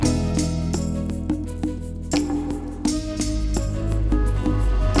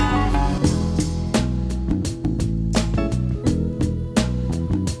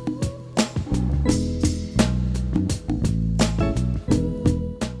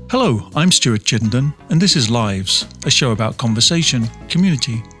Hello, I'm Stuart Chittenden, and this is Lives, a show about conversation,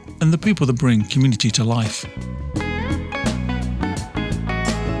 community, and the people that bring community to life.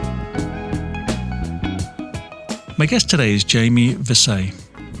 My guest today is Jamie Vesey.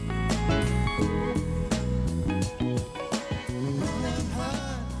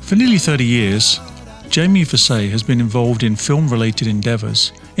 For nearly 30 years, Jamie Vesey has been involved in film-related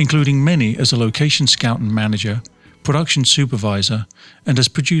endeavours, including many as a location scout and manager, production supervisor, and as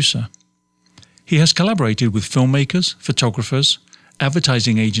producer. He has collaborated with filmmakers, photographers,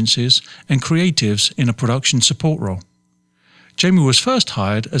 advertising agencies, and creatives in a production support role. Jamie was first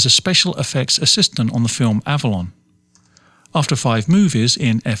hired as a special effects assistant on the film Avalon. After 5 movies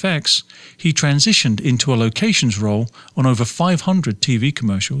in FX, he transitioned into a locations role on over 500 TV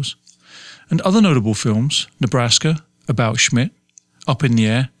commercials. And other notable films, Nebraska, About Schmidt, Up in the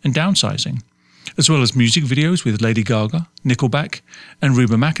Air, and Downsizing, as well as music videos with Lady Gaga, Nickelback, and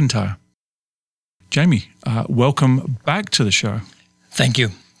Reba McEntire. Jamie, welcome back to the show. Thank you.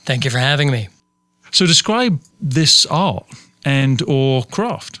 Thank you for having me. So describe this art and or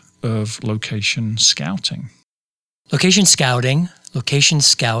craft of location scouting. Location scout,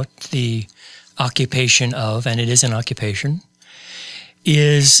 the occupation of, and it is an occupation,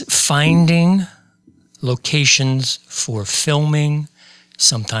 is finding locations for filming,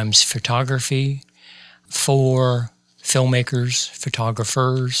 sometimes photography, for filmmakers,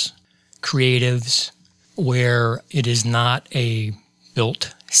 photographers, creatives, where it is not a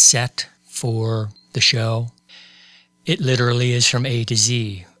built set for the show. It literally is from A to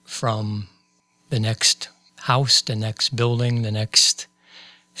Z, from the next house, the next building, the next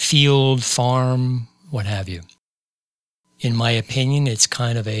field, farm, what have you. In my opinion, it's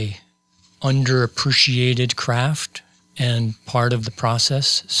kind of a underappreciated craft and part of the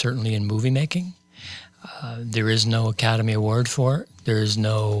process, certainly in movie making. There is no Academy Award for it. There is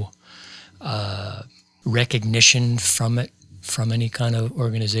no recognition from it from any kind of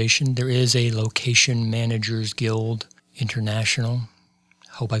organization. There is a Location Managers Guild International,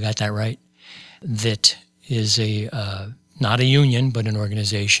 hope I got that right, that is not a union, but an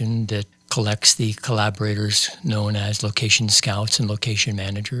organization that collects the collaborators known as location scouts and location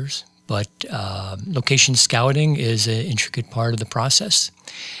managers. But location scouting is an intricate part of the process.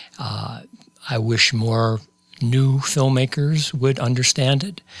 I wish more new filmmakers would understand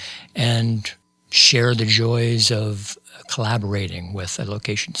it and share the joys of collaborating with a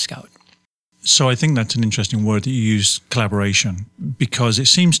location scout. So I think that's an interesting word that you use, collaboration, because it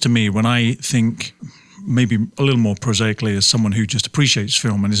seems to me when I think maybe a little more prosaically as someone who just appreciates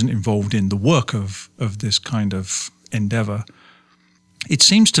film and isn't involved in the work of this kind of endeavor, it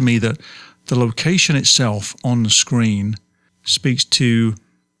seems to me that the location itself on the screen speaks to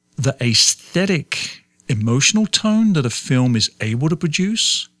the aesthetic, emotional tone that a film is able to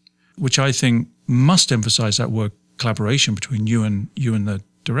produce, which I think must emphasize that word collaboration between you and the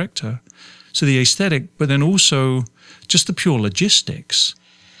director. So the aesthetic, but then also just the pure logistics.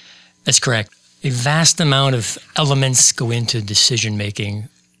 That's correct. A vast amount of elements go into decision-making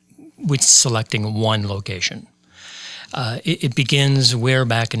with selecting one location. It begins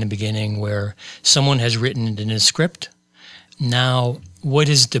back in the beginning where someone has written it in a script. Now, what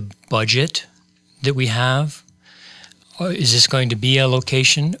is the budget that we have? Or is this going to be a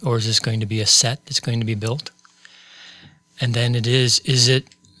location, or is this going to be a set that's going to be built? And then is it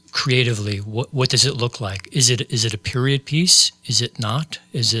creatively, what does it look like? Is it a period piece? Is it not?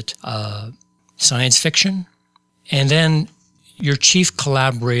 Is it science fiction? And then your chief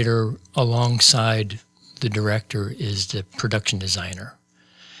collaborator alongside the director is the production designer.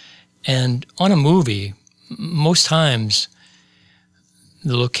 And on a movie, most times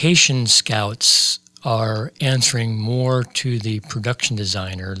the location scouts are answering more to the production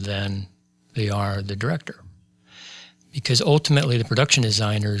designer than they are the director. Because ultimately the production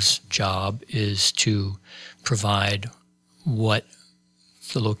designer's job is to provide what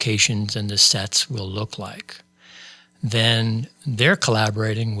the locations and the sets will look like. Then they're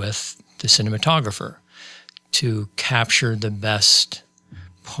collaborating with the cinematographer to capture the best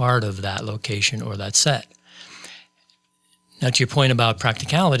part of that location or that set. Now, to your point about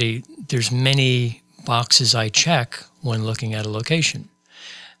practicality, there's many boxes I check when looking at a location.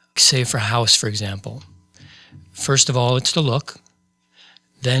 Say for a house, for example. First of all, it's the look.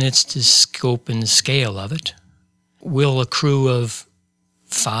 Then it's the scope and the scale of it. Will a crew of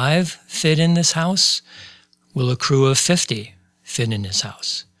 5 fit in this house? Will a crew of 50 fit in this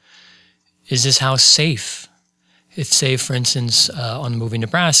house? Is this house safe? If, say, for instance, on the movie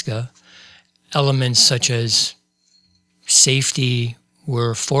Nebraska, elements such as safety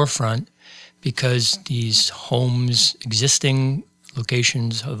were forefront because these homes existing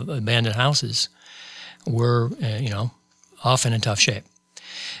locations of abandoned houses were, often in tough shape.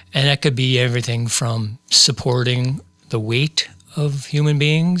 And that could be everything from supporting the weight of human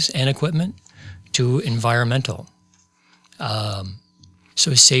beings and equipment to environmental.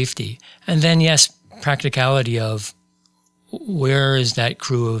 So safety. And then, yes, practicality of where is that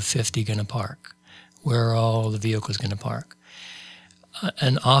crew of 50 going to park? Where are all the vehicles going to park?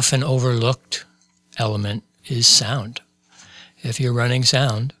 An often overlooked element is sound. If you're running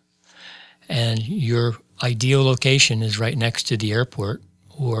sound and your ideal location is right next to the airport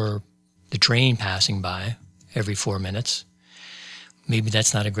or the train passing by every 4 minutes, maybe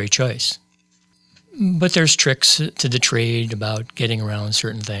that's not a great choice. But there's tricks to the trade about getting around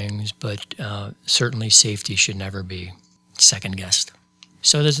certain things, but certainly safety should never be second-guessed.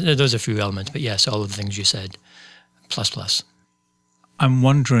 So those are a few elements, but yes, all of the things you said, plus. I'm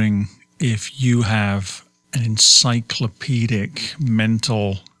wondering if you have an encyclopedic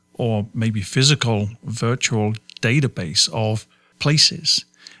mental or maybe physical virtual database of places.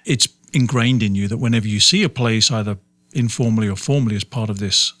 It's ingrained in you that whenever you see a place, either informally or formally as part of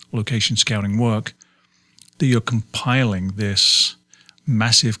this location scouting work, that you're compiling this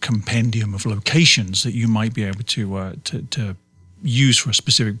massive compendium of locations that you might be able to use for a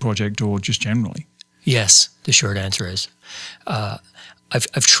specific project or just generally. Yes, the short answer is.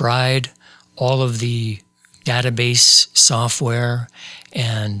 I've tried all of the database software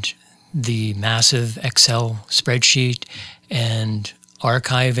and the massive Excel spreadsheet and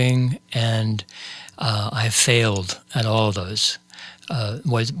archiving, and I have failed at all of those.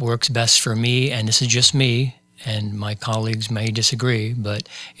 What works best for me, and this is just me, and my colleagues may disagree, but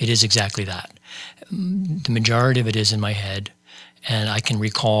it is exactly that. The majority of it is in my head, and I can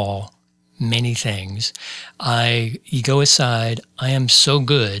recall many things. Ego aside, I am so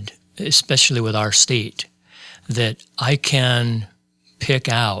good, especially with our state, that I can pick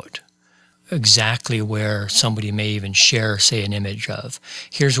out exactly where somebody may even share, say, an image of.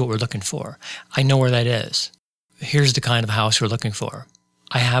 Here's what we're looking for. I know where that is. Here's the kind of house we're looking for.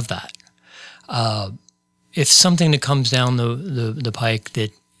 I have that. If something that comes down the pike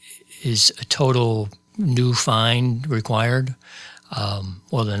that is a total new find required,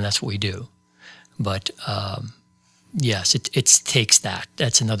 well, then that's what we do. But yes, it takes that.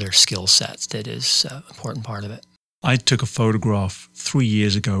 That's another skill set that is an important part of it. I took a photograph 3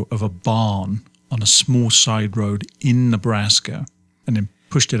 years ago of a barn on a small side road in Nebraska and then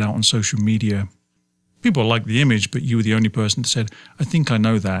pushed it out on social media. People liked the image, but you were the only person that said, I think I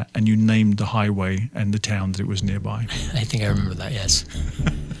know that, and you named the highway and the town that it was nearby. I think I remember that, yes.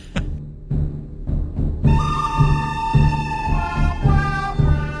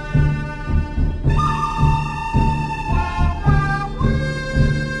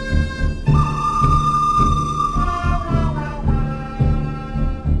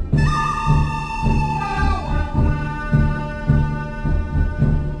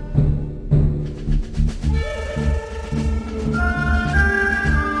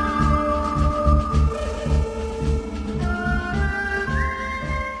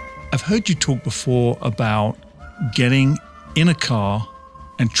 I've heard you talk before about getting in a car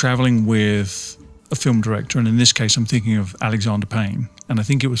and traveling with a film director, and in this case, I'm thinking of Alexander Payne, and I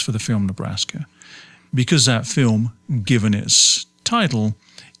think it was for the film Nebraska, because that film, given its title,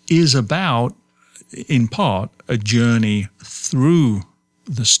 is about, in part, a journey through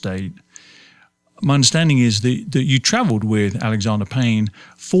the state. My understanding is that you traveled with Alexander Payne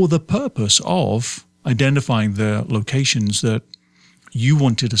for the purpose of identifying the locations that you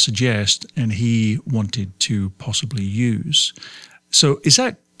wanted to suggest and he wanted to possibly use. So is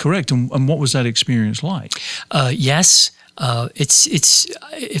that correct? And what was that experience like? Yes. It's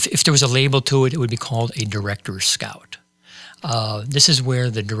if there was a label to it, it would be called a director's scout. This is where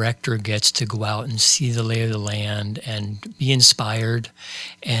the director gets to go out and see the lay of the land and be inspired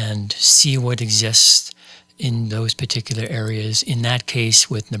and see what exists in those particular areas. In that case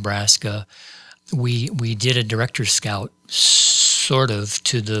with Nebraska, we did a director's scout sort of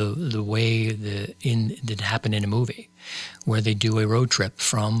to the way that happened in a movie, where they do a road trip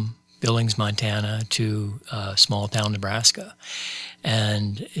from Billings, Montana to small town Nebraska.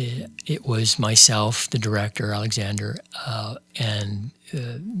 And it was myself, the director, Alexander, and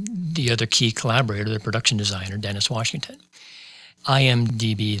the other key collaborator, the production designer, Dennis Washington.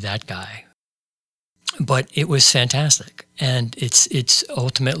 IMDb that guy. But it was fantastic. And it's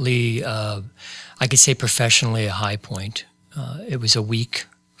ultimately, I could say professionally, a high point. It was a week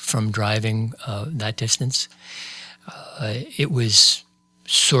from driving that distance. It was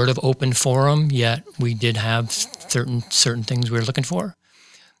sort of open forum, yet we did have certain things we were looking for.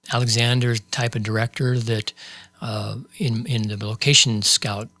 Alexander's type of director that In the location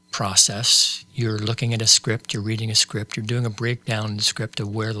scout process, you're looking at a script, you're reading a script, you're doing a breakdown in the script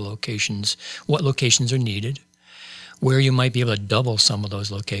of where the locations, what locations are needed, where you might be able to double some of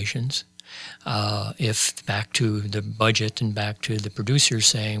those locations. If back to the budget and back to the producers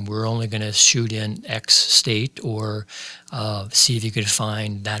saying we're only going to shoot in X state, or see if you could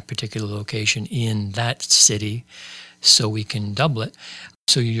find that particular location in that city so we can double it.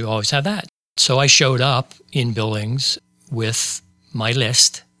 So you always have that. So I showed up in Billings with my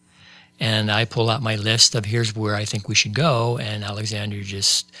list, and I pull out my list of here's where I think we should go, and Alexander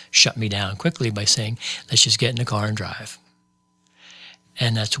just shut me down quickly by saying, let's just get in the car and drive.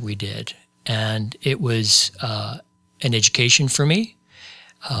 And that's what we did. And it was an education for me.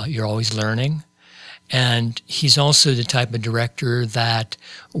 You're always learning. And he's also the type of director that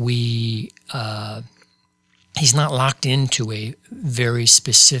he's not locked into a very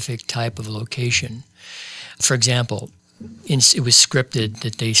specific type of location. For example, it was scripted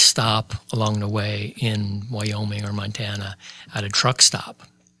that they stop along the way in Wyoming or Montana at a truck stop.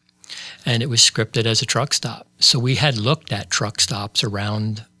 And it was scripted as a truck stop. So we had looked at truck stops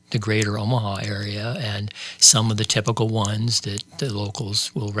around the greater Omaha area and some of the typical ones that the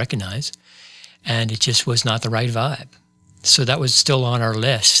locals will recognize. And it just was not the right vibe. So that was still on our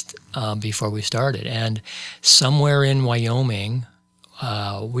list before we started. And somewhere in Wyoming,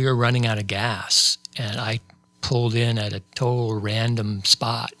 we were running out of gas, and I pulled in at a total random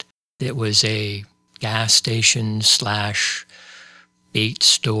spot. It was a gas station / bait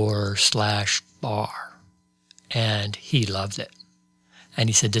store / bar. And he loved it. And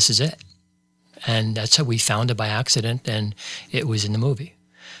he said, this is it. And that's how we found it by accident, and it was in the movie.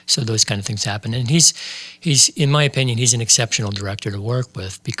 So those kind of things happen. And he's, in my opinion, he's an exceptional director to work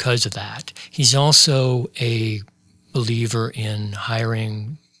with because of that. He's also a believer in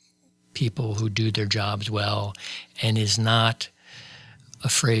hiring people who do their jobs well and is not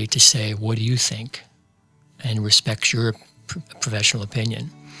afraid to say, what do you think? And respects your professional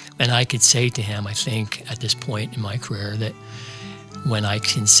opinion. And I could say to him, I think at this point in my career, that when I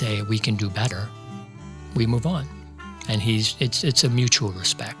can say we can do better, we move on. And it's a mutual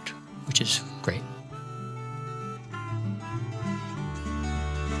respect, which is great.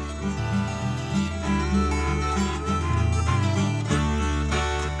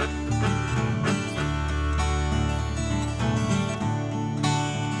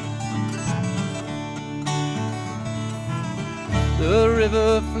 The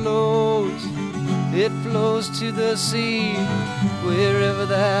river flows, it flows to the sea. Wherever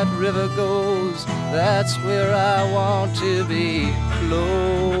that river goes, that's where I want to be.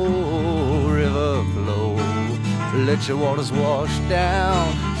 Flow, river, flow, let your waters wash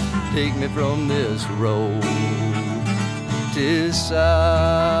down. Take me from this road to some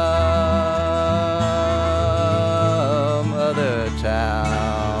other town.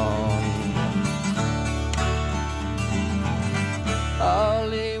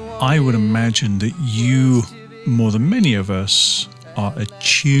 I would imagine that you, more than many of us, are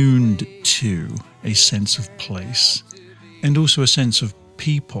attuned to a sense of place and also a sense of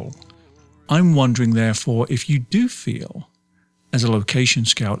people. I'm wondering, therefore, if you do feel, as a location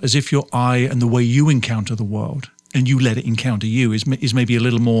scout, as if your eye and the way you encounter the world and you let it encounter you is maybe a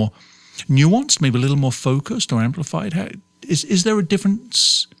little more nuanced, maybe a little more focused or amplified. Is there a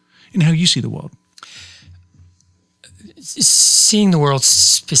difference in how you see the world? Seeing the world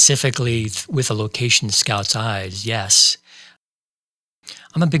specifically with a location scout's eyes, yes.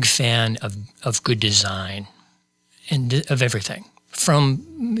 I'm a big fan of good design and of everything,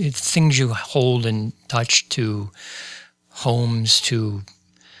 from things you hold and touch to homes to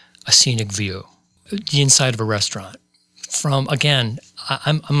a scenic view, the inside of a restaurant. From, again,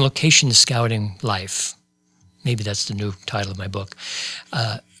 I'm location scouting life. Maybe that's the new title of my book.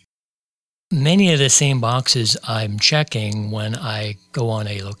 Many of the same boxes I'm checking when I go on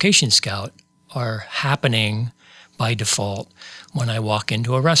a location scout are happening by default when I walk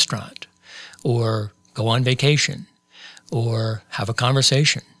into a restaurant or go on vacation or have a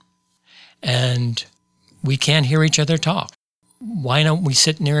conversation. And we can't hear each other talk. Why don't we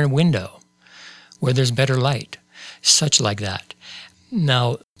sit near a window where there's better light? Such like that.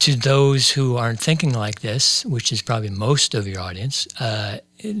 Now, to those who aren't thinking like this, which is probably most of your audience,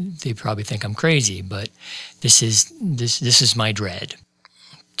 they probably think I'm crazy, but this is my dread.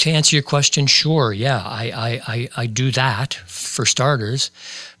 To answer your question, sure, yeah, I do that for starters,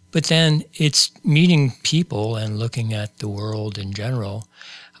 but then it's meeting people and looking at the world in general.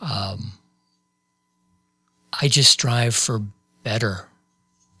 I just strive for better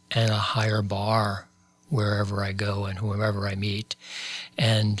and a higher bar wherever I go and whoever I meet.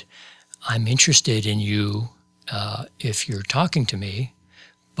 And I'm interested in you if you're talking to me,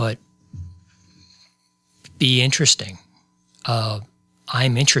 but be interesting.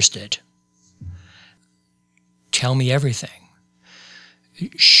 I'm interested. Tell me everything.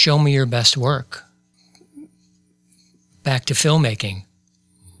 Show me your best work. Back to filmmaking.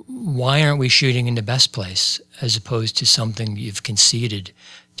 Why aren't we shooting in the best place as opposed to something you've conceded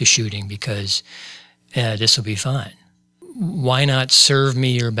to shooting because this will be fine? Why not serve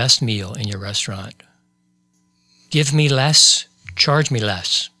me your best meal in your restaurant? Give me less, charge me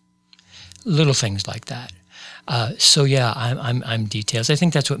less. Little things like that. So yeah, I'm details. I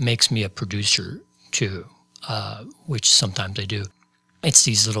think that's what makes me a producer too, which sometimes I do. It's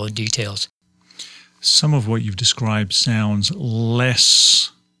these little details. Some of what you've described sounds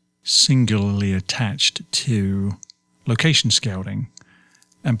less singularly attached to location scouting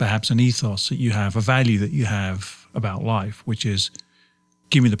and perhaps an ethos that you have, a value that you have about life, which is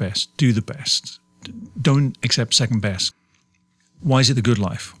give me the best, do the best, don't accept second best. Why is it the good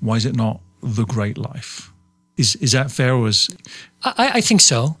life? Why is it not the great life? Is that fair? Or I think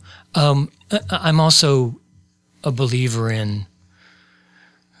so. I'm also a believer in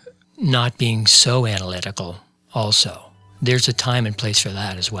not being so analytical also. There's a time and place for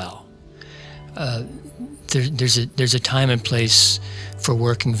that as well. There's a time and place for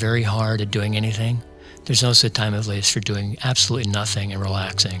working very hard at doing anything. There's also a time and place for doing absolutely nothing and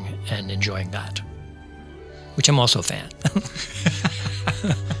relaxing and enjoying that, which I'm also a fan.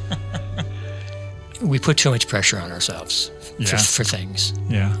 We put too much pressure on ourselves for things.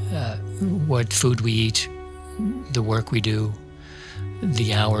 Yeah. What food we eat, the work we do,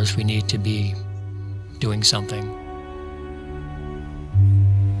 the hours we need to be doing something.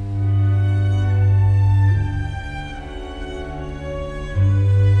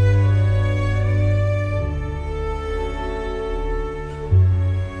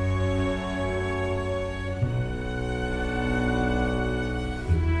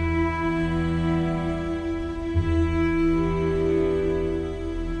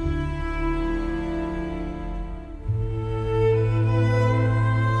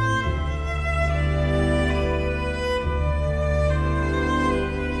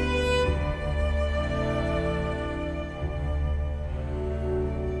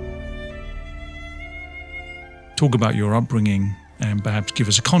 Talk about your upbringing and perhaps give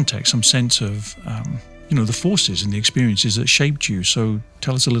us a context, some sense of, the forces and the experiences that shaped you. So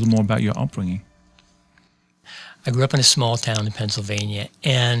tell us a little more about your upbringing. I grew up in a small town in Pennsylvania,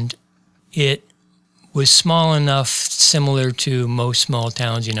 and it was small enough, similar to most small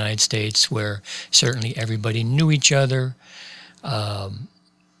towns in the United States, where certainly everybody knew each other. There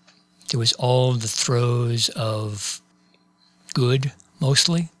was all the throes of good,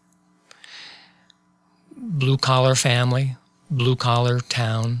 mostly. Blue-collar family, blue-collar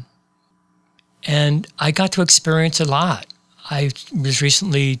town. And I got to experience a lot. I was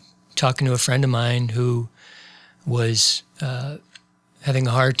recently talking to a friend of mine who was having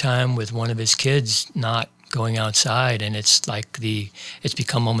a hard time with one of his kids not going outside, and it's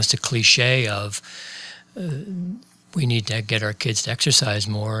become almost a cliche of we need to get our kids to exercise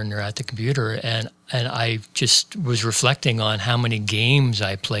more, and they're at the computer. And I just was reflecting on how many games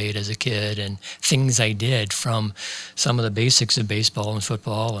I played as a kid and things I did, from some of the basics of baseball and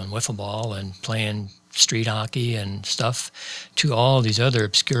football and wiffle ball and playing street hockey and stuff, to all these other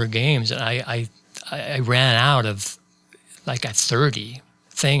obscure games. And I ran out of like 30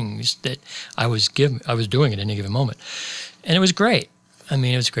 things that I was doing at any given moment. And it was great. I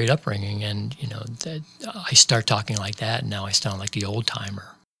mean, it was a great upbringing, and I start talking like that, and now I sound like the old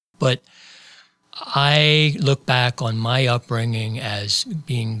timer. But I look back on my upbringing as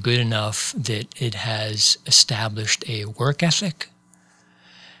being good enough that it has established a work ethic,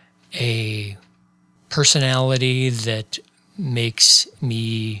 a personality that makes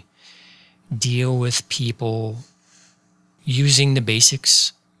me deal with people using the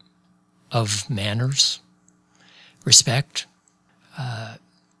basics of manners, respect,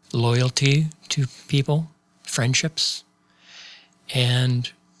 loyalty to people, friendships. And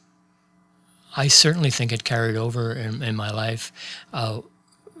I certainly think it carried over in my life.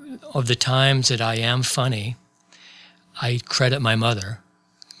 Of the times that I am funny, I credit my mother,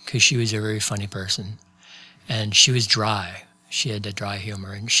 because she was a very funny person. And she was dry. She had the dry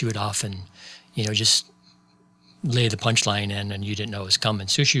humor, and she would often, just lay the punchline in and you didn't know it was coming.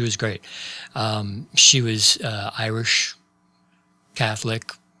 So she was great. She was Irish,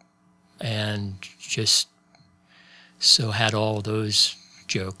 Catholic, and just so had all those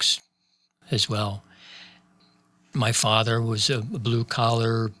jokes as well. My father was a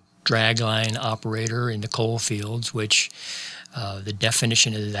blue-collar dragline operator in the coal fields, which The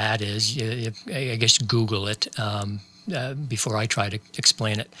definition of that is, I guess, Google it before I try to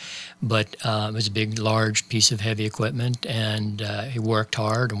explain it. But it was a big, large piece of heavy equipment, and he worked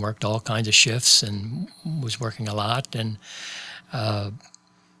hard and worked all kinds of shifts and was working a lot, and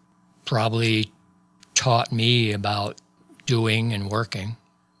probably taught me about doing and working.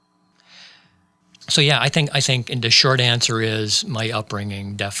 So yeah, I think and the short answer is my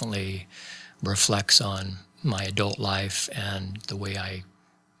upbringing definitely reflects on my adult life and the way I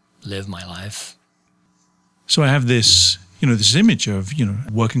live my life. So I have this, this image of,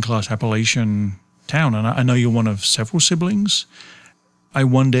 working class Appalachian town, and I know you're one of several siblings. I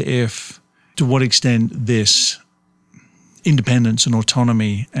wonder if, to what extent this independence and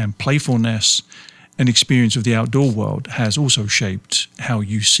autonomy and playfulness and experience of the outdoor world has also shaped how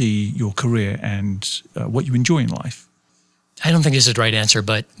you see your career and what you enjoy in life. I don't think this is the right answer,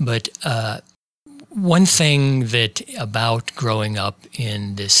 but one thing that about growing up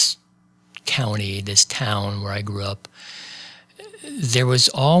in this county, this town where I grew up, there was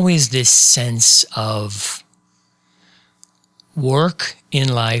always this sense of work in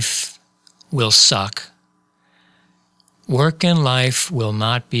life will suck. Work in life will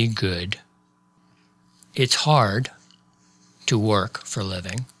not be good. It's hard to work for a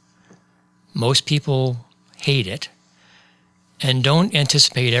living. Most people hate it and don't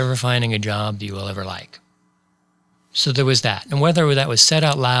anticipate ever finding a job that you will ever like. So there was that. And whether that was said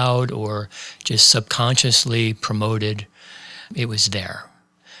out loud or just subconsciously promoted, it was there.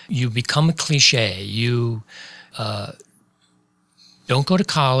 You become a cliche. You don't go to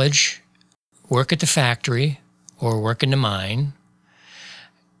college, work at the factory or work in the mine,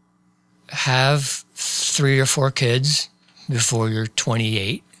 have 3 or 4 kids before you're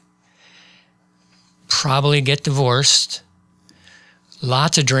 28, probably get divorced,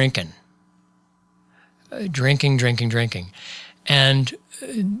 lots of drinking, and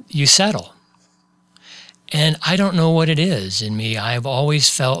you settle. And I don't know what it is in me. I've always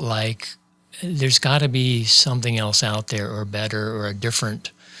felt like there's got to be something else out there, or better, or a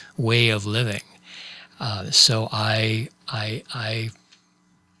different way of living. So I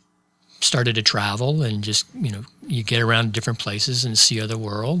started to travel and just, you get around different places and see other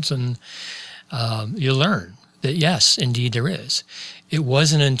worlds, and you learn that yes, indeed there is. It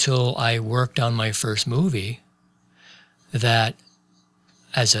wasn't until I worked on my first movie that,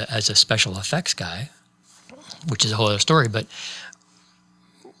 as a special effects guy, which is a whole other story, but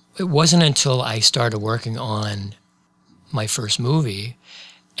it wasn't until I started working on my first movie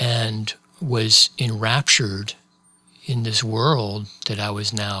and was enraptured in this world that I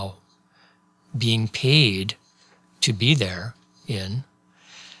was now being paid to be there in,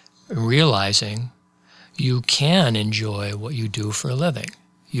 realizing you can enjoy what you do for a living.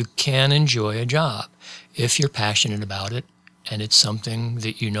 You can enjoy a job if you're passionate about it and it's something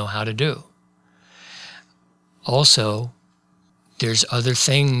that you know how to do. Also, there's other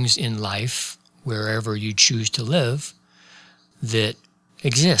things in life, wherever you choose to live, that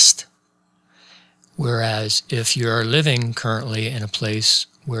exist. Whereas if you're living currently in a place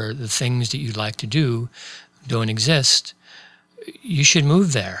where the things that you'd like to do don't exist, you should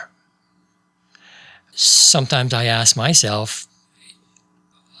move there. Sometimes I ask myself,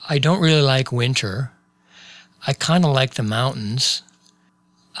 I don't really like winter. I kind of like the mountains.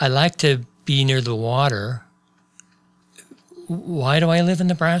 I like to be near the water. Why do I live in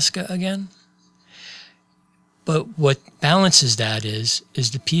Nebraska again? But what balances that is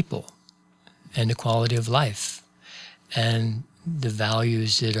the people and the quality of life and the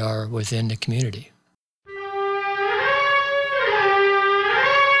values that are within the community.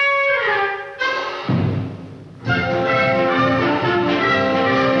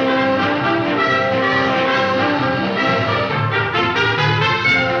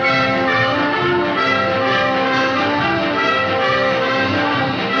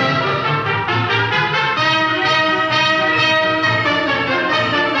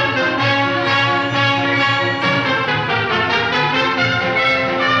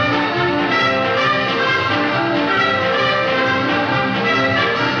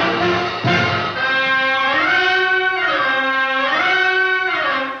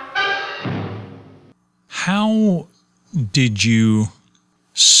 How did you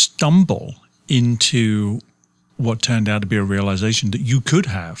stumble into what turned out to be a realization that you could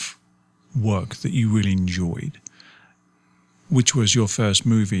have work that you really enjoyed, which was your first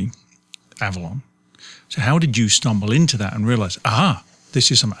movie, Avalon? So how did you stumble into that and realize, this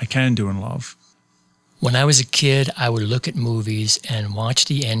is something I can do and love? When I was a kid, I would look at movies and watch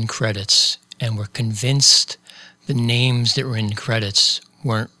the end credits and were convinced the names that were in the credits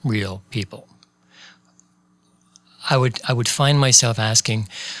weren't real people. I would find myself asking,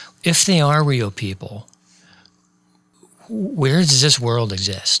 if they are real people, where does this world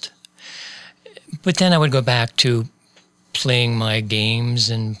exist? But then I would go back to playing my games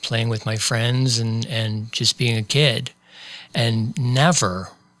and playing with my friends and just being a kid and never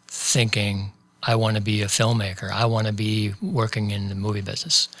thinking, I want to be a filmmaker. I want to be working in the movie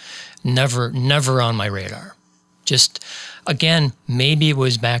business. Never on my radar. Just, again, maybe it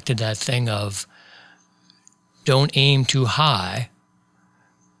was back to that thing of don't aim too high.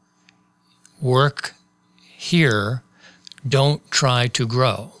 Work here. Don't try to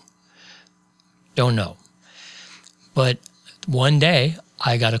grow. Don't know. But one day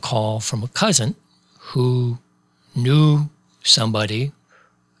I got a call from a cousin who knew somebody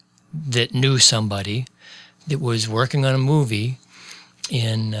that was working on a movie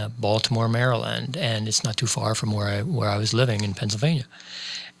in Baltimore, Maryland, and it's not too far from where I was living in Pennsylvania,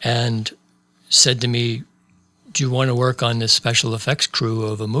 and said to me, do you want to work on this special effects crew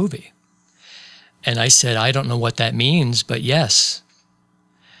of a movie? And I said, I don't know what that means, but yes.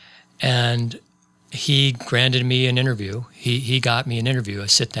 And he granted me an interview. He got me an interview, a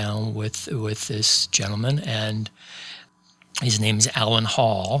sit down with this gentleman, and his name is Alan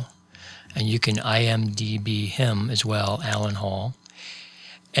Hall, and you can IMDb him as well, Alan Hall.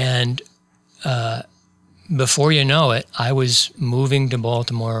 And before you know it, I was moving to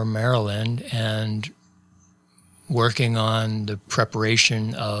Baltimore, Maryland, and working on the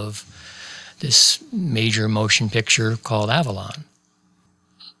preparation of this major motion picture called Avalon.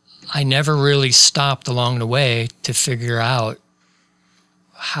 I never really stopped along the way to figure out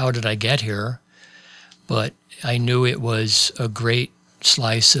how did I get here, but I knew it was a great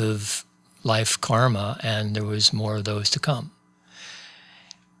slice of life karma, and there was more of those to come.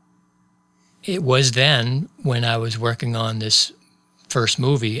 It was then when I was working on this first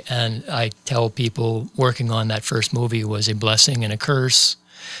movie, and I tell people working on that first movie was a blessing and a curse.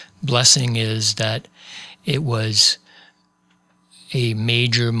 Blessing is that it was a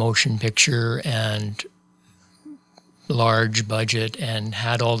major motion picture and large budget and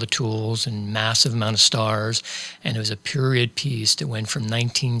had all the tools and massive amount of stars, and it was a period piece that went from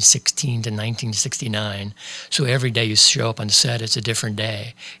 1916 to 1969. So every day you show up on the set, it's a different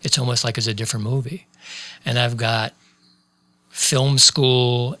day. It's almost like it's a different movie. And I've got film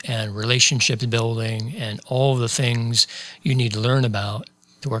school and relationships building and all the things you need to learn about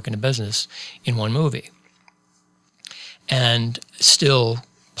to work in a business in one movie. And still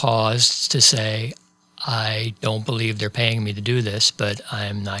paused to say, I don't believe they're paying me to do this, but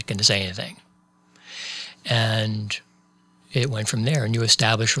I'm not going to say anything. And it went from there. And you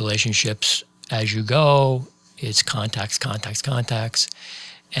establish relationships as you go. It's contacts.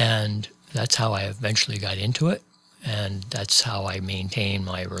 And that's how I eventually got into it. And that's how I maintain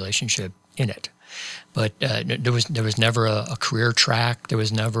my relationship in it. But there was never a career track. There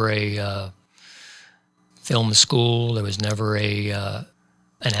was never a film school. There was never an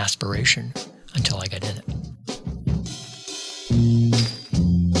aspiration until I got in it.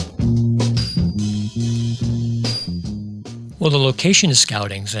 Well, the location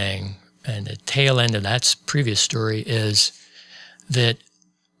scouting thing and the tail end of that previous story is that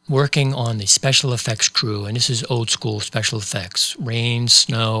working on the special effects crew, and this is old school special effects, rain,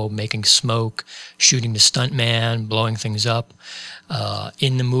 snow, making smoke, shooting the stuntman, blowing things up.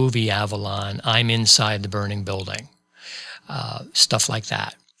 In the movie Avalon, I'm inside the burning building, stuff like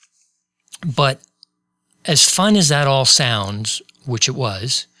that. But as fun as that all sounds, which it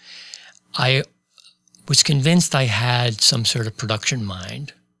was, I was convinced I had some sort of production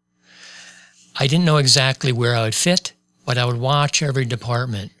mind. I didn't know exactly where I would fit, but I would watch every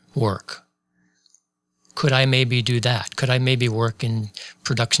department work. Could I maybe do that? Could I maybe work in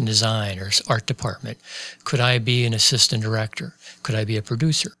production design or art department? Could I be an assistant director? Could I be a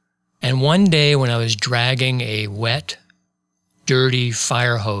producer? And one day when I was dragging a wet, dirty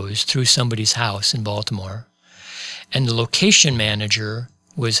fire hose through somebody's house in Baltimore, and the location manager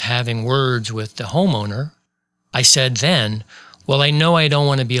was having words with the homeowner, I said then, well, I know I don't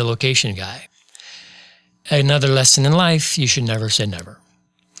want to be a location guy. Another lesson in life, you should never say never.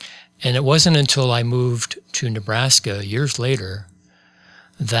 And it wasn't until I moved to Nebraska years later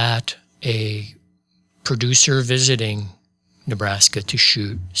that a producer visiting Nebraska to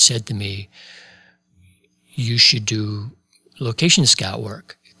shoot said to me, you should do location scout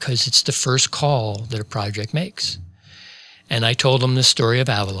work because it's the first call that a project makes. And I told him the story of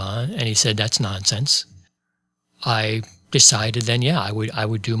Avalon, and he said, that's nonsense. I decided then, yeah, I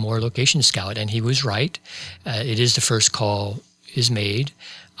would do more location scout, and he was right. It is the first call is made.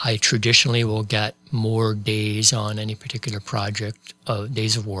 I traditionally will get more days on any particular project,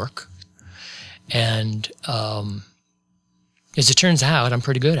 days of work. And as it turns out, I'm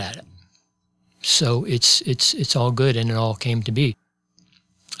pretty good at it. So it's all good, and it all came to be.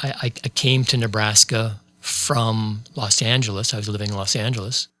 I came to Nebraska from Los Angeles. I was living in Los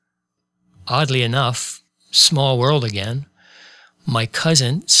Angeles. Oddly enough, small world again. My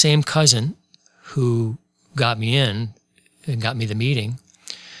cousin, same cousin who got me in and got me the meeting,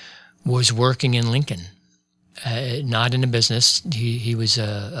 was working in Lincoln, not in a business. He was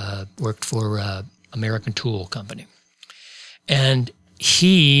worked for American Tool Company. And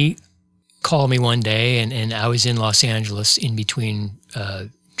he called me one day, and I was in Los Angeles in between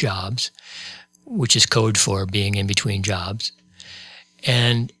jobs, which is code for being in between jobs.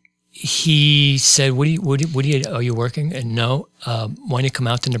 And he said, are you working? And no, why don't you come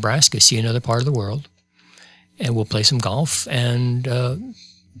out to Nebraska, see another part of the world, and we'll play some golf. And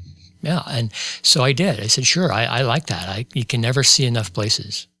and so I did. I said, sure, I like that. You can never see enough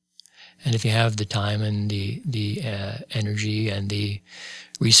places. And if you have the time and the energy and the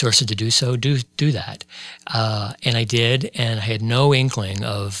resources to do so, do that. And I did, and I had no inkling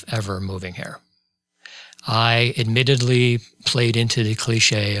of ever moving here. I admittedly played into the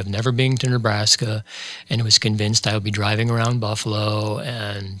cliche of never being to Nebraska, and was convinced I would be driving around Buffalo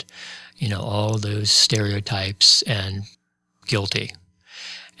and, all those stereotypes, and guilty.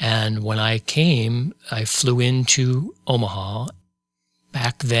 And when I came, I flew into Omaha.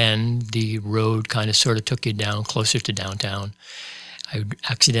 Back then, the road kind of sort of took you down closer to downtown. I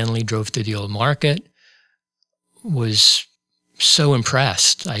accidentally drove through the old market, was so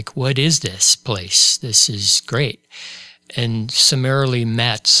impressed, like, what is this place? This is great. And summarily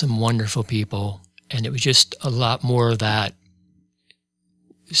met some wonderful people, and it was just a lot more of that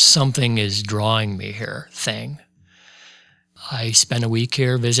something is drawing me here thing. I spent a week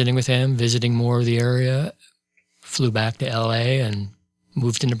here visiting with him, visiting more of the area, flew back to LA and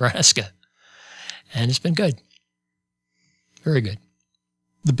moved to Nebraska. And it's been good. Very good.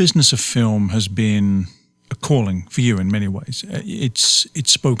 The business of film has been a calling for you in many ways. It's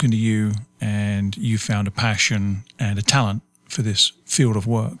spoken to you, and you found a passion and a talent for this field of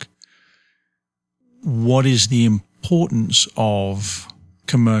work. What is the importance of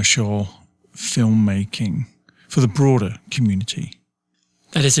commercial filmmaking for the broader community?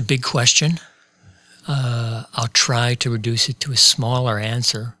 That is a big question. I'll try to reduce it to a smaller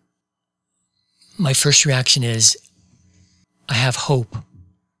answer. My first reaction is, I have hope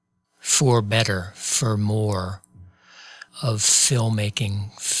for better, for more of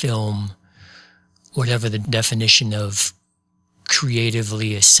filmmaking, film, whatever the definition of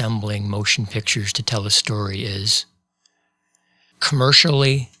creatively assembling motion pictures to tell a story is.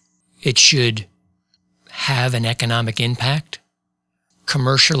 Commercially, it should have an economic impact.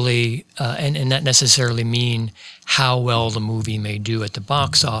 Commercially, and not necessarily mean how well the movie may do at the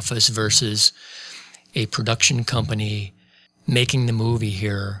box office versus a production company making the movie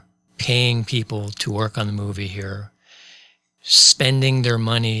here, paying people to work on the movie here, spending their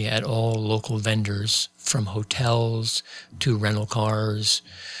money at all local vendors, from hotels to rental cars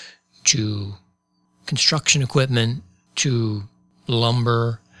to construction equipment to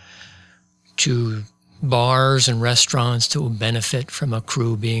lumber to bars and restaurants that will benefit from a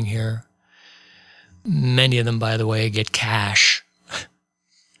crew being here. Many of them, by the way, get cash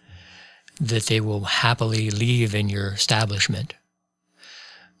that they will happily leave in your establishment.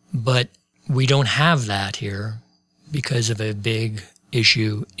 But we don't have that here because of a big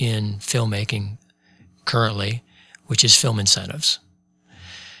issue in filmmaking currently, which is film incentives.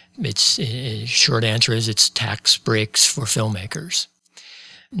 Short answer is it's tax breaks for filmmakers.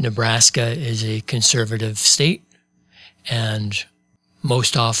 Nebraska is a conservative state, and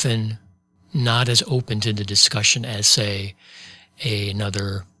most often not as open to the discussion as, say,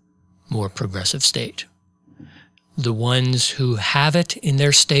 another more progressive state. The ones who have it in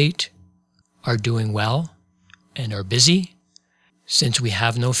their state are doing well and are busy. Since we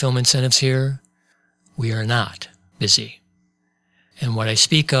have no film incentives here, we are not busy. And what I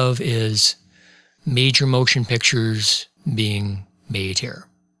speak of is major motion pictures being made here.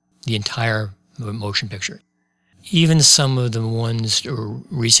 The entire motion picture. Even some of the ones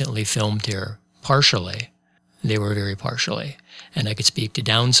recently filmed here, partially, they were very partially. And I could speak to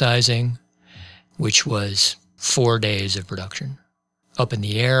Downsizing, which was 4 days of production. Up in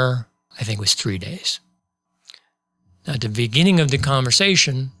the Air, I think it was 3 days. Now, at the beginning of the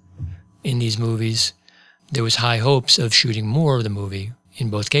conversation in these movies, there was high hopes of shooting more of the movie in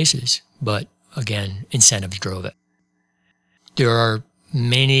both cases, but again, incentives drove it. There are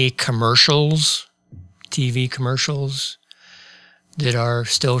many commercials, TV commercials, that are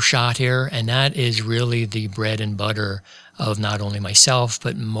still shot here, and that is really the bread and butter of not only myself,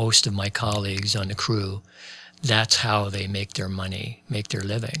 but most of my colleagues on the crew. that's how they make their money, make their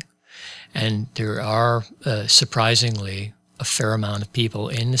living. And there are surprisingly a fair amount of people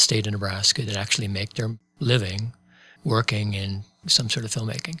in the state of Nebraska that actually make their living working in some sort of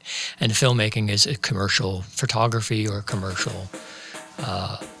filmmaking. And filmmaking is a commercial photography or commercial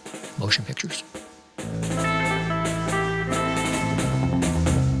motion pictures.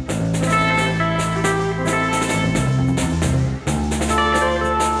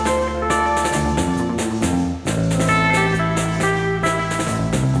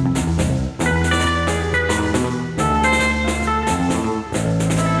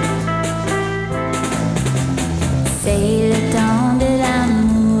 C'est le temps de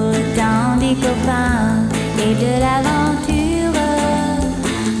l'amour, le temps des copains et de l'aventure.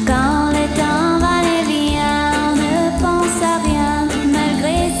 Quand le temps va et vient, on ne pense à rien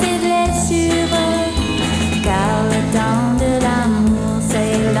malgré ses blessures. Car le temps de l'amour,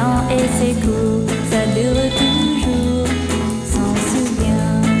 c'est lent et c'est court, ça dure toujours, s'en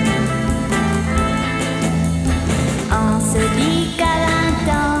souvient. On se dit qu'à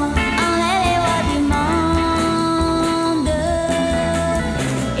l'instant,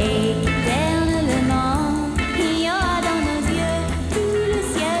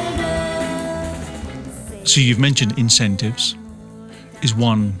 So you've mentioned incentives is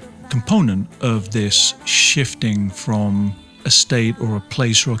one component of this shifting from a state or a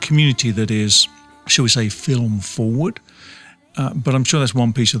place or a community that is, shall we say, film forward. But I'm sure that's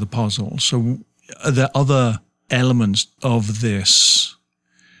one piece of the puzzle. So are there other elements of this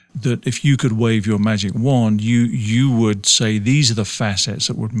that if you could wave your magic wand, you would say these are the facets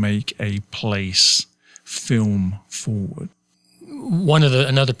that would make a place film forward?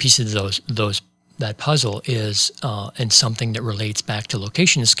 Another piece of that puzzle is, and something that relates back to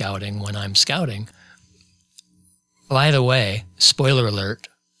location scouting when I'm scouting. By the way, spoiler alert,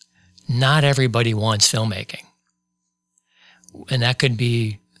 not everybody wants filmmaking. And that could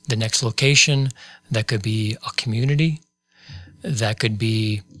be the next location, that could be a community, that could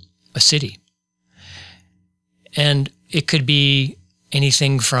be a city. And it could be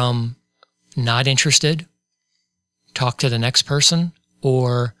anything from not interested, talk to the next person,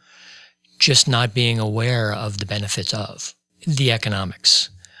 or just not being aware of the benefits of the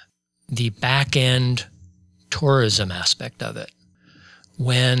economics, the back-end tourism aspect of it.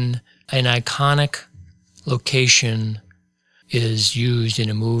 When an iconic location is used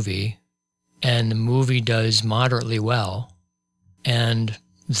in a movie and the movie does moderately well, and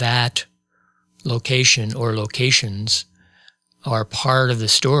that location or locations are part of the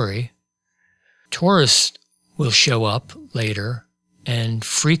story, tourists will show up later and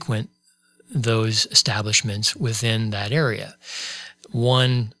frequent those establishments within that area.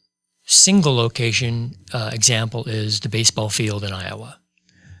 One single location example is the baseball field in Iowa,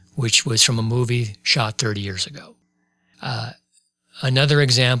 which was from a movie shot 30 years ago. Another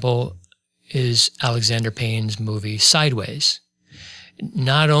example is Alexander Payne's movie Sideways.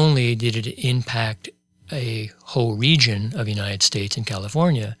 Not only did it impact a whole region of the United States and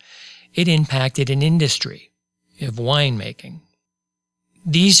California, it impacted an industry of winemaking.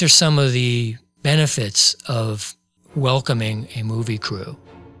 These are some of the benefits of welcoming a movie crew.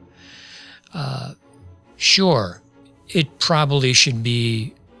 Sure, it probably should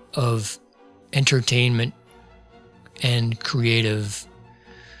be of entertainment and creative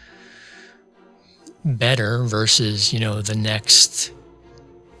better versus, the next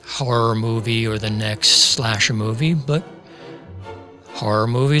horror movie or the next slasher movie, but horror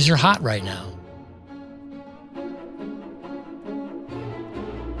movies are hot right now.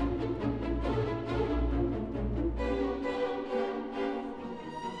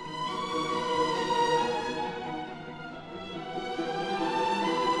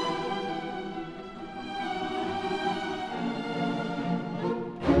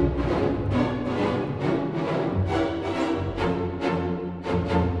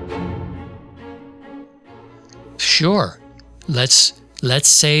 Sure. Let's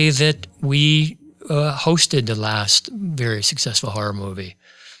say that we hosted the last very successful horror movie.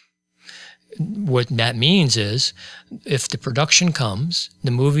 What that means is, if the production comes,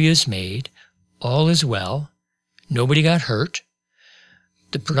 the movie is made, all is well, nobody got hurt,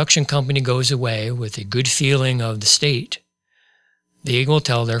 the production company goes away with a good feeling of the state, they will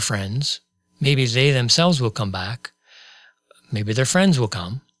tell their friends, maybe they themselves will come back, maybe their friends will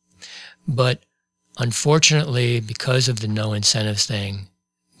come, but unfortunately, because of the no incentives thing,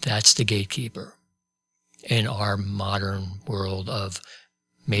 that's the gatekeeper in our modern world of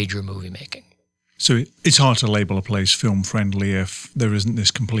major movie making. So it's hard to label a place film friendly if there isn't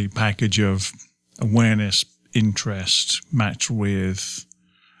this complete package of awareness, interest, matched with,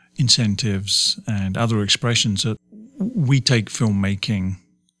 incentives and other expressions that we take filmmaking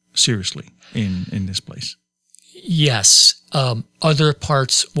seriously in this place. Yes. Other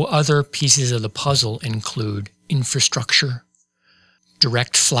pieces of the puzzle include infrastructure,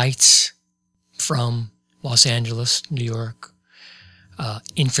 direct flights from Los Angeles, New York,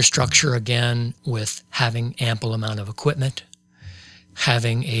 infrastructure again with having ample amount of equipment,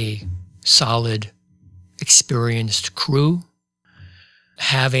 having a solid, experienced crew,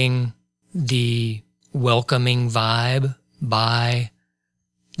 having the welcoming vibe by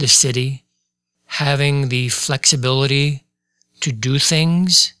the city, having the flexibility to do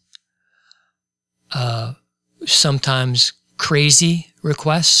things, sometimes crazy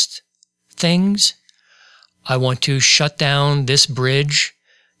request things. I want to shut down this bridge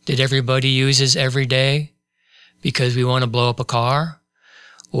that everybody uses every day because we want to blow up a car,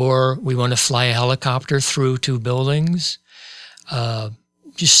 or we want to fly a helicopter through 2 buildings.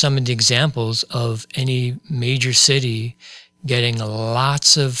 Just some of the examples of any major city getting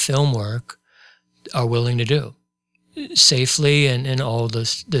lots of film work are willing to do safely, and all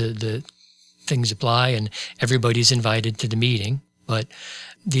the things apply, and everybody's invited to the meeting. But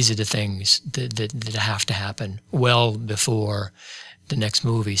these are the things that have to happen well before the next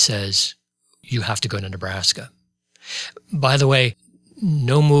movie says you have to go to Nebraska. By the way,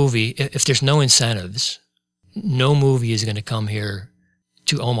 no movie, if there's no incentives, no movie is going to come here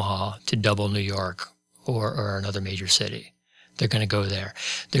to Omaha to double New York or another major city. They're going to go there.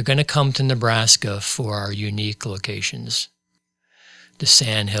 They're going to come to Nebraska for our unique locations. The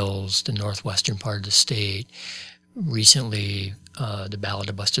Sandhills, the northwestern part of the state. Recently, the Ballad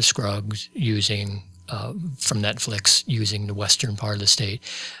of Buster Scruggs from Netflix, using the western part of the state.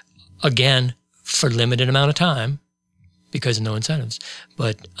 Again, for a limited amount of time, because of no incentives.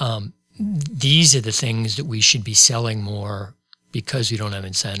 But these are the things that we should be selling more because we don't have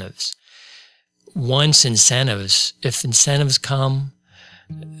incentives. If incentives come,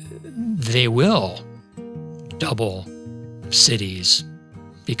 they will double cities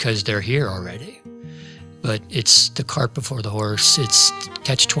because they're here already. But it's the cart before the horse. It's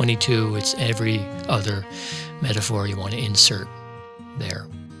catch-22. It's every other metaphor you want to insert there.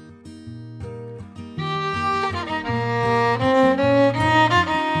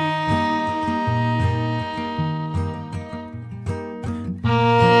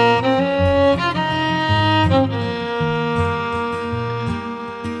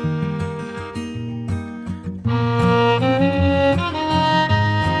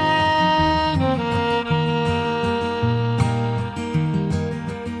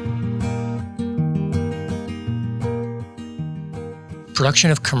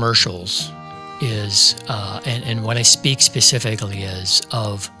 Production of commercials is, and what I speak specifically is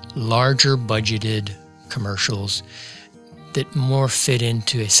of larger budgeted commercials that more fit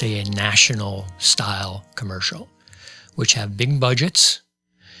into, say, a national style commercial, which have big budgets.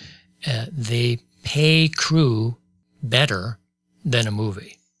 They pay crew better than a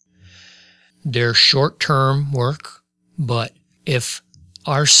movie. They're short-term work, but if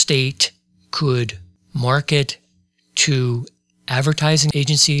our state could market to advertising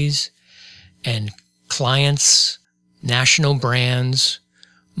agencies and clients, national brands,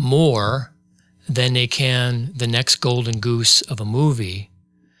 more than they can the next golden goose of a movie,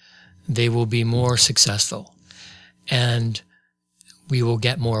 they will be more successful. And we will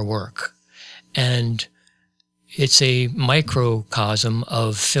get more work. And it's a microcosm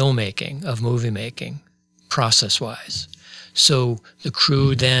of filmmaking, of movie making, process-wise. So the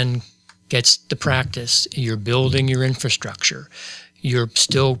crew then gets the practice. You're building your infrastructure. You're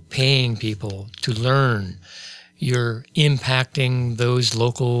still paying people to learn. You're impacting those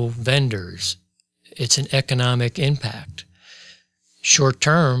local vendors. It's an economic impact. Short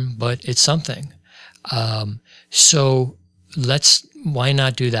term, but it's something. So why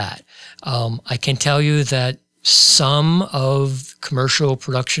not do that? I can tell you that some of commercial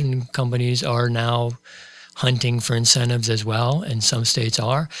production companies are now hunting for incentives as well, and some states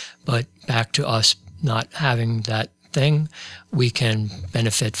are, but back to us not having that thing, we can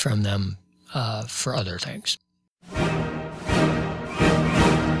benefit from them for other things.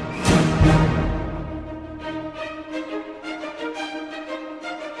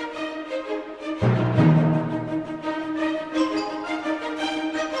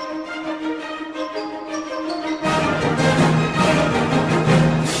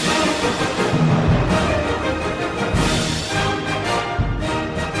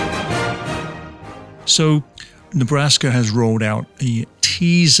 So Nebraska has rolled out a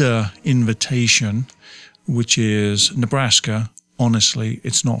teaser invitation, which is Nebraska, honestly,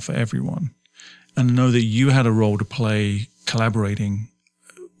 it's not for everyone. And I know that you had a role to play collaborating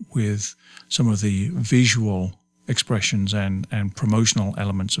with some of the visual expressions and promotional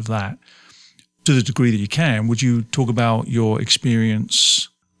elements of that. To the degree that you can, would you talk about your experience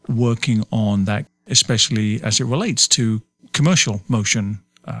working on that, especially as it relates to commercial motion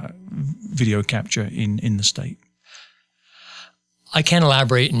video capture in the state? I can't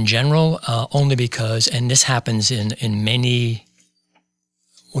elaborate in general, only because, and this happens in many,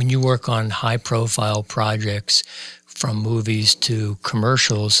 when you work on high-profile projects, from movies to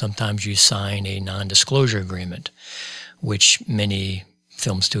commercials, sometimes you sign a non-disclosure agreement, which many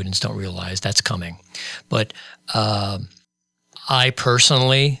film students don't realize that's coming. But I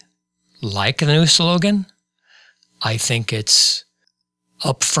personally like the new slogan. I think it's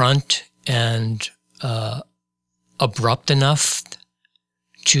upfront and abrupt enough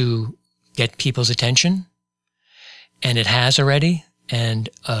to get people's attention, and it has already. And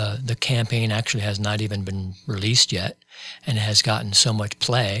the campaign actually has not even been released yet, and it has gotten so much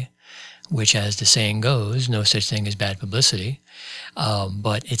play, which, as the saying goes, no such thing as bad publicity.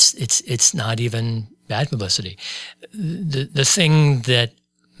 But it's not even bad publicity. The thing that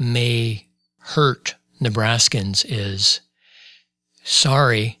may hurt Nebraskans is,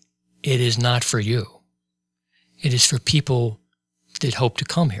 sorry, it is not for you. It is for people that hope to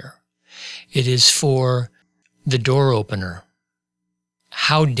come here. It is for the door opener.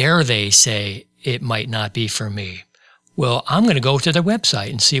 How dare they say it might not be for me? Well, I'm going to go to their website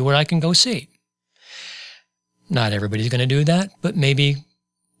and see what I can go see. Not everybody's going to do that, but maybe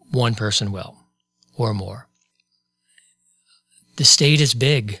one person will, or more. The state is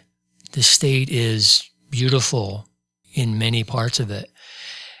big. The state is beautiful in many parts of it.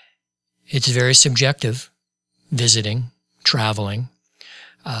 It's very subjective, visiting, traveling.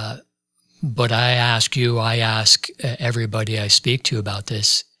 But I ask everybody I speak to about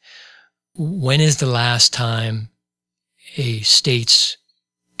this, when is the last time a state's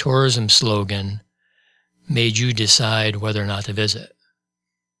tourism slogan made you decide whether or not to visit?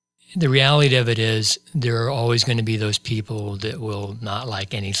 The reality of it is there are always going to be those people that will not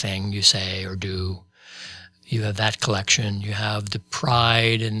like anything you say or do. You have that collection. You have the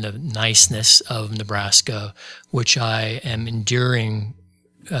pride and the niceness of Nebraska, which I am enduring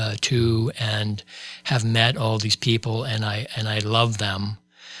to, and have met all these people, and I love them.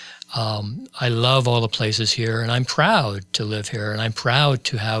 I love all the places here, and I'm proud to live here, and I'm proud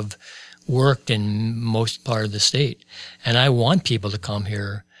to have worked in most part of the state. And I want people to come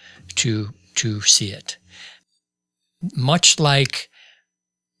here to see it. Much like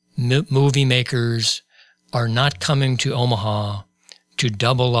movie makers are not coming to Omaha to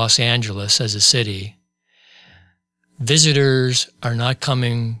double Los Angeles as a city, visitors are not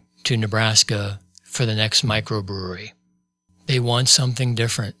coming to Nebraska for the next microbrewery. They want something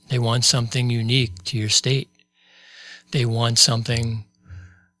different. They want something unique to your state. They want something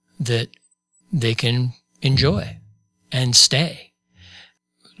that they can enjoy and stay.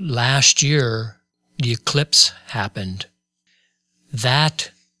 Last year, the eclipse happened.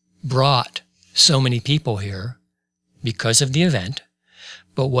 That brought so many people here because of the event.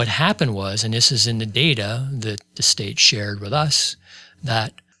 But what happened was, and this is in the data that the state shared with us,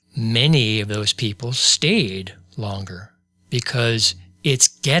 that many of those people stayed longer because it's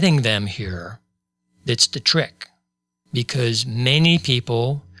getting them here that's the trick. Because many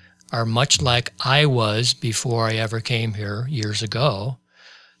people are much like I was before I ever came here years ago.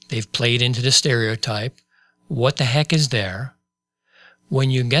 They've played into the stereotype. What the heck is there? When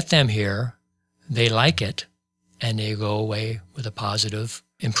you get them here, they like it, and they go away with a positive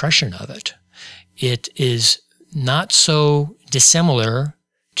impression of it. It is not so dissimilar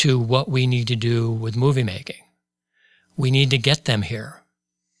to what we need to do with movie making. We need to get them here.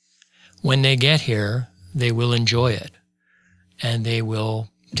 When they get here, they will enjoy it, and they will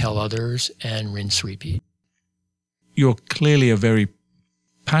tell others and rinse, repeat. You're clearly a very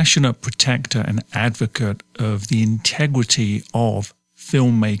passionate protector and advocate of the integrity of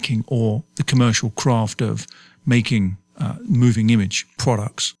filmmaking or the commercial craft of making moving image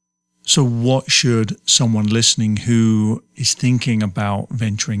products. So what should someone listening who is thinking about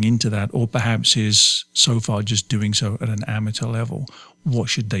venturing into that, or perhaps is so far just doing so at an amateur level, what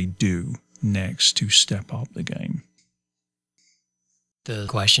should they do next to step up the game? The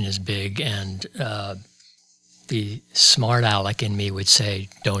question is big, and the smart aleck in me would say,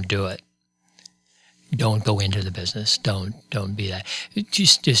 don't do it. Don't go into the business. Don't be that.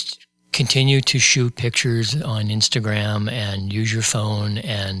 Just continue to shoot pictures on Instagram and use your phone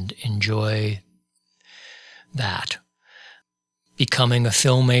and enjoy that. Becoming a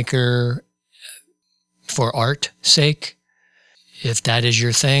filmmaker for art's sake, if that is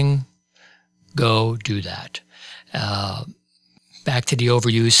your thing, go do that. back to the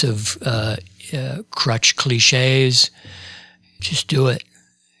overuse of crutch cliches. Just do it.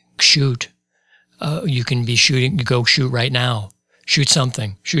 Shoot. You can be shooting. You go shoot right now. Shoot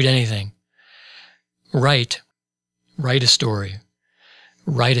something. Shoot anything. Write a story.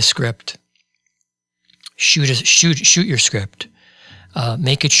 Write a script. Shoot your script.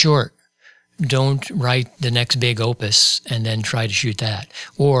 Make it short. Don't write the next big opus and then try to shoot that.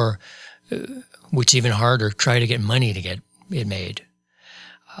 Or, what's even harder, try to get money to get it made.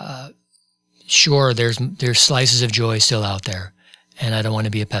 Sure, there's slices of joy still out there, and I don't want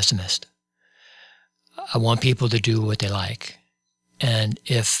to be a pessimist. I want people to do what they like. And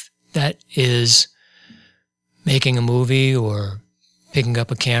if that is making a movie or picking up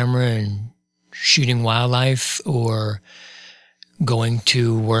a camera and shooting wildlife or going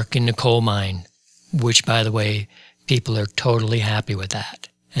to work in the coal mine, which, by the way, people are totally happy with that,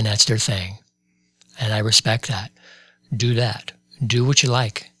 and that's their thing. And I respect that. Do that. Do what you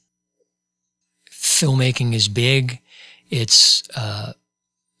like. Filmmaking is big. It's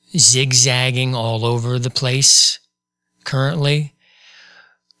zigzagging all over the place currently,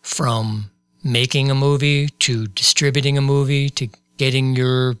 from making a movie to distributing a movie to getting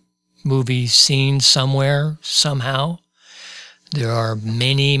your movie seen somewhere, somehow. There are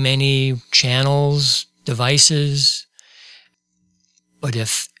many, many channels, devices. But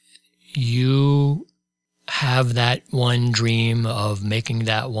if you have that one dream of making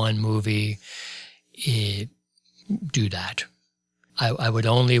that one movie, do that. I would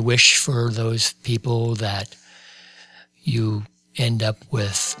only wish for those people that you end up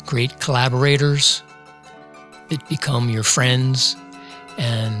with great collaborators that become your friends,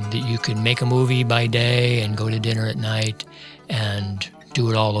 and that you can make a movie by day and go to dinner at night and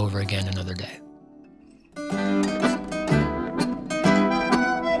do it all over again another day.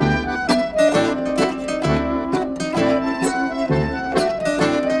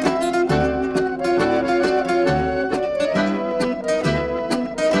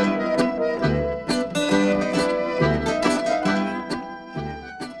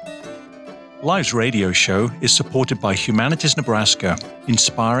 Live's radio show is supported by Humanities Nebraska,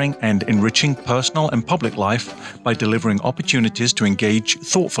 inspiring and enriching personal and public life by delivering opportunities to engage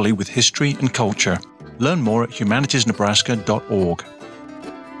thoughtfully with history and culture. Learn more at humanitiesnebraska.org.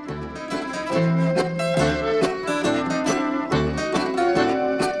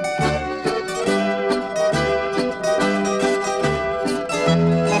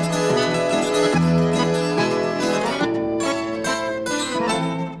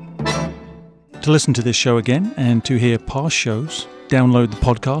 To listen to this show again and to hear past shows, download the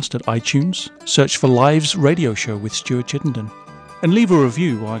podcast at iTunes, search for Live's Radio Show with Stuart Chittenden, and leave a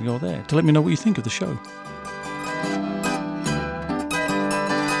review while you're there to let me know what you think of the show.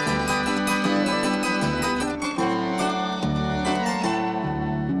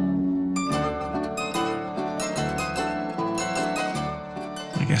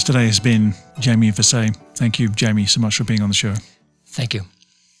 My guest today has been Jamie Versay. Thank you, Jamie, so much for being on the show. Thank you.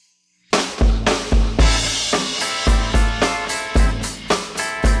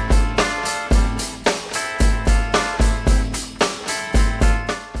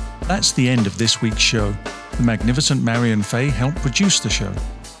 That's the end of this week's show. The magnificent Marion Fay helped produce the show.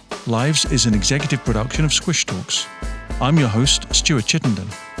 Lives is an executive production of Squish Talks. I'm your host, Stuart Chittenden.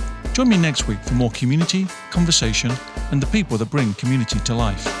 Join me next week for more community, conversation, and the people that bring community to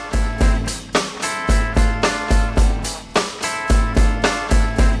life.